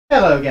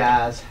Hello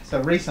guys, so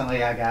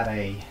recently I got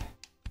a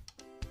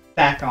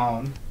Stack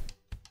On,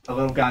 a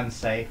little gun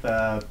safe,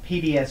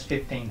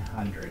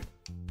 PDS-1500.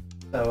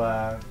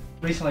 So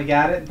recently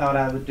got it and thought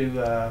I would do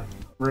a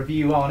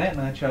review on it and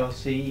let y'all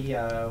see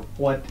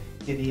what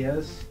it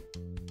is,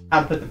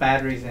 how to put the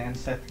batteries in,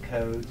 set the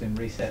codes and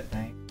reset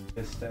things,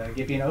 just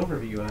give you an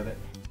overview of it.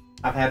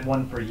 I've had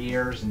one for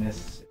years and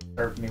this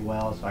served me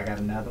well, so I got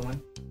another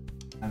one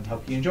and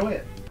hope you enjoy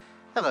it.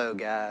 Hello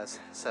guys,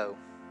 so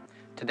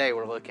today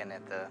we're looking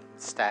at the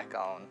Stack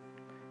On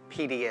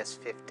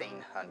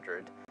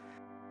PDS-1500.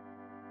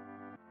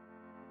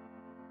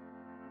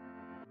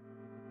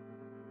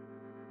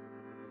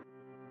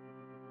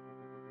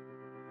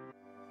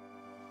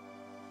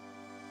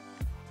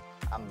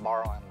 I'm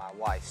borrowing my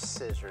wife's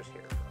scissors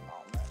here for a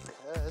moment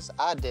because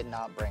I did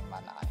not bring my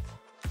knife.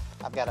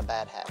 I've got a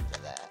bad habit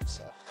of that,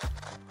 so.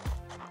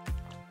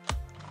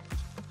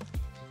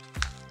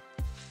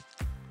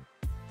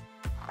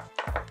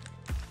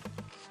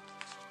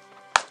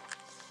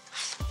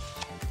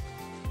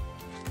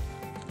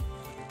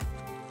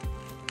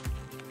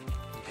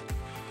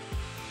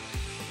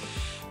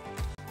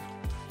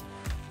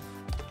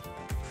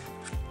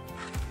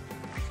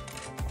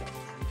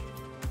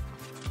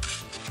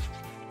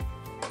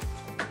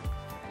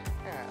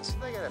 So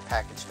they got it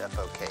packaged up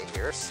okay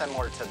here,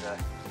 similar to the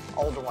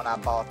older one I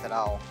bought that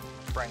I'll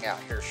bring out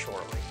here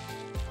shortly.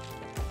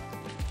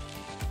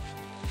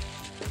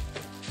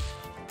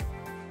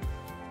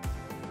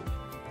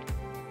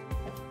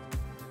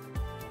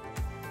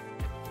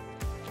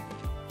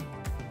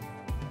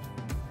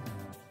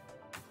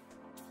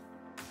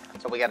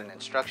 So we got an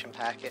instruction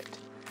packet,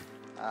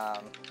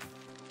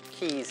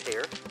 keys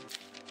here.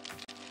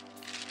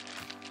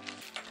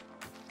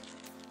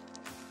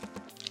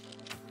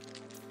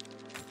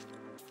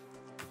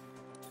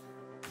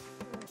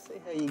 See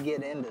how you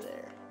get into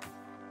there.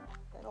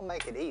 They don't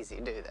make it easy,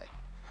 do they?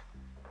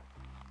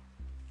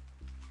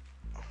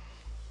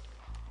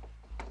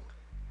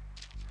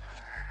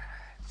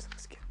 Alright, so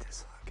let's get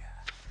this little guy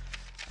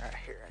right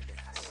here, I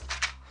guess.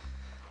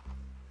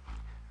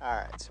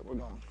 Alright, so we're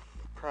going to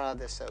pry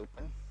this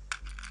open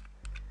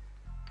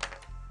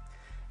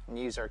and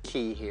use our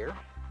key here.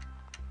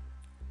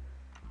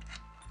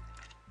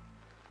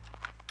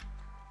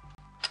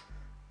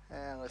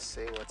 And let's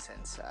see what's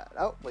inside.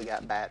 Oh, we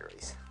got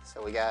batteries.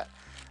 So we got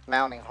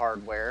mounting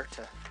hardware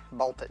to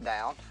bolt it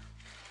down.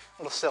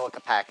 Little silica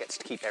packets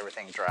to keep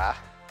everything dry.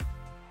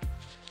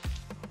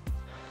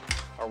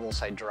 Or we'll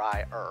say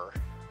drier.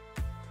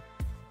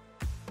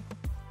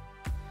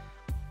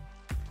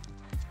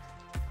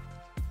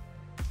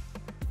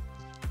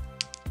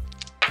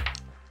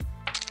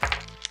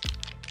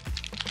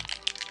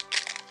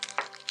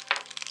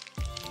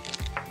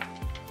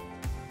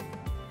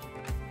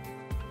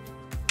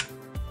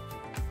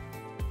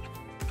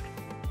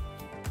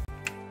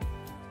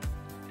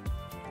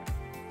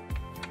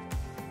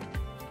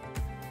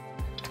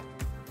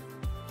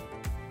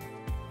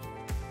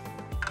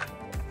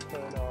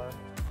 Put our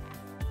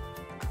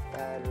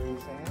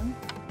batteries in,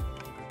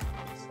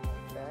 just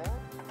like that.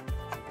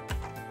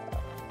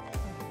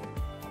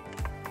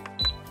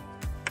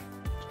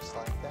 Just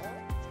like that.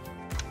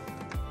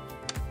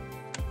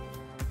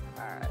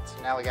 Alright, so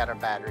now we got our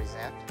batteries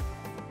in.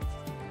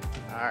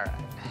 Alright,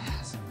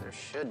 so there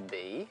should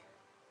be,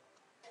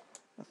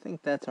 I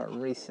think that's our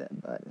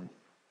reset button.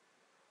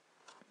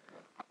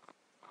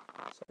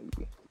 So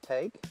you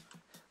take,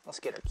 let's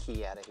get our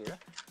key out of here.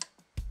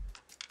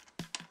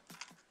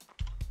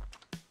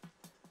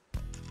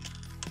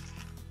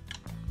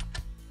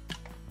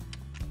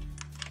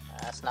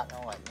 That's not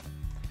going to let me.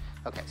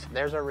 Okay, so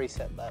there's our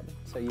reset button.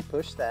 So you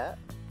push that.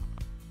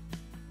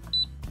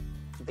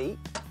 Beep.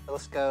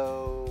 Let's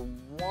go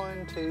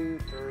 1, 2,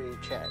 3,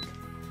 check.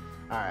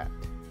 Alright,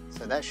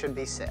 so that should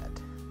be set.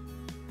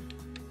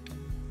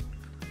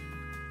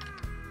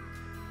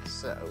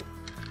 So,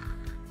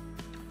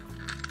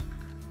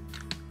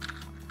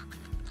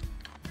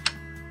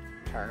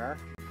 turn her.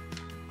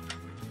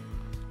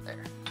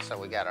 There. So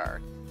we got our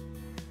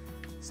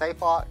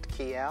safe locked,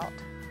 key out.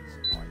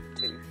 So 1,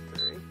 2,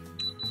 3.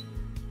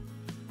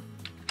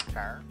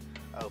 Turn,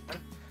 open.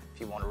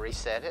 If you want to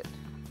reset it,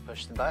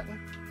 push the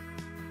button.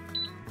 And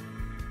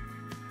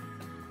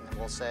then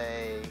we'll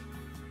say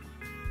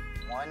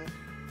 1,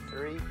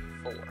 3,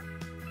 4.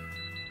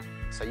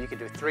 So you could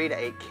do 3 to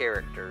 8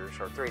 characters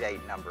or 3 to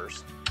 8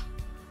 numbers.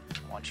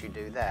 Once you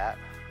do that,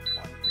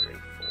 1, 3,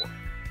 4.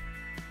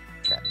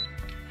 Check.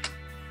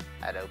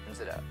 That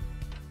opens it up.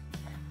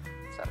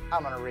 So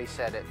I'm going to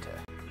reset it to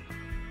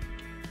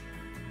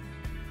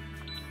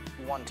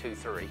 1, 2,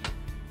 3.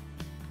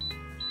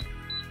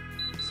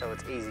 So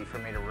it's easy for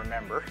me to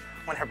remember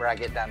whenever I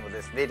get done with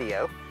this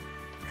video.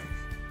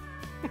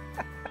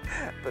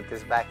 Put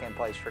this back in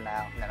place for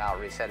now, and then I'll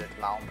reset it to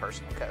my own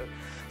personal code.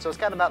 So it's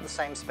got about the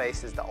same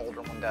space as the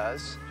older one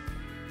does.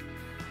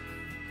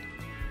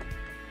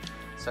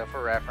 So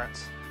for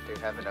reference, I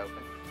do have it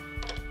open.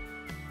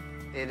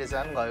 It is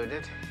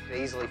unloaded. It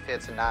easily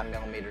fits a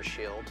 9mm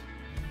shield,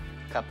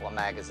 a couple of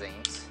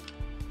magazines,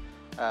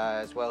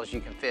 as well as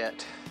you can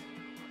fit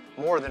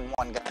more than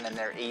one gun in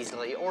there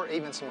easily, or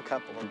even a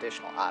couple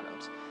additional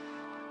items.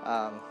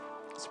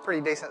 It's a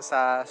pretty decent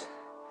size.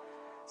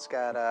 It's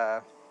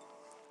got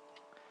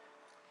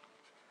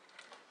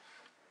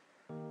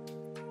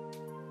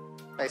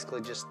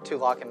basically just 2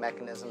 locking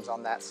mechanisms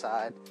on that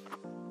side.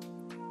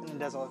 And it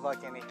doesn't look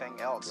like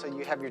anything else. So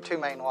you have your 2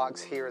 main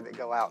locks here that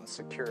go out and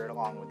secure it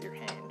along with your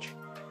hinge.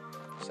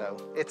 So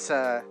it's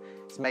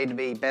made to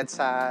be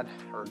bedside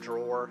or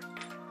drawer.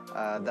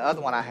 The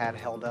other one I had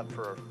held up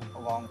for a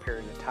long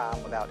period of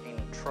time without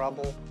any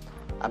trouble.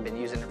 I've been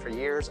using it for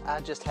years.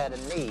 I just had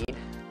a need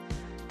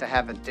to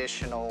have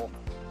additional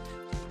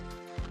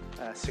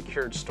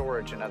secured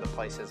storage in other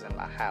places in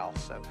my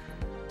house. So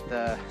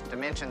the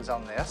dimensions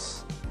on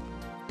this,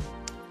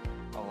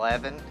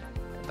 11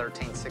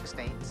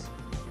 13/16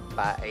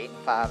 by 8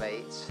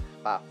 5/8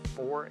 by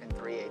 4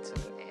 3/8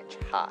 of an inch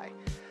high.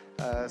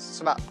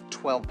 It's about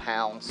 12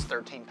 pounds,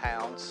 13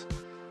 pounds.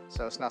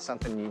 So it's not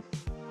something you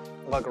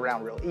lug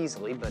around real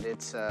easily, but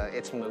it's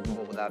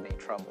movable without any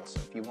trouble. So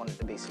if you want it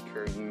to be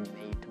secure, you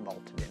need to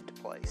bolt it into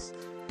place.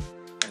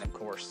 And of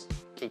course,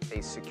 keep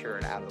these secure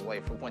and out of the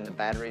way for when the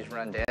batteries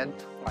run dead,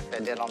 like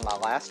they did on my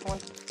last one,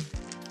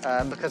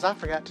 because I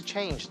forgot to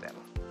change them,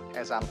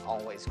 as I'm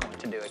always going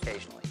to do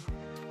occasionally.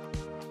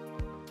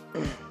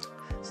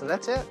 So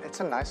that's it. It's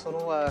a nice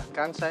little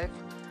gun safe.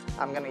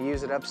 I'm going to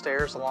use it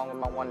upstairs along with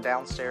my one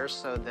downstairs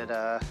so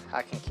that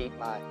I can keep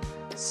my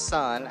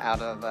son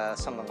out of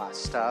some of my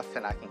stuff,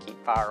 and I can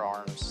keep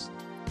firearms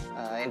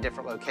in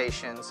different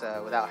locations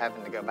without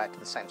having to go back to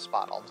the same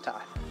spot all the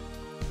time.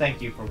 Thank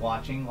you for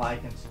watching.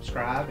 Like and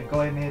subscribe, and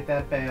go ahead and hit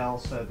that bell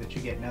so that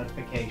you get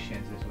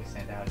notifications as we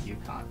send out new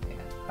content.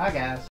 Bye guys.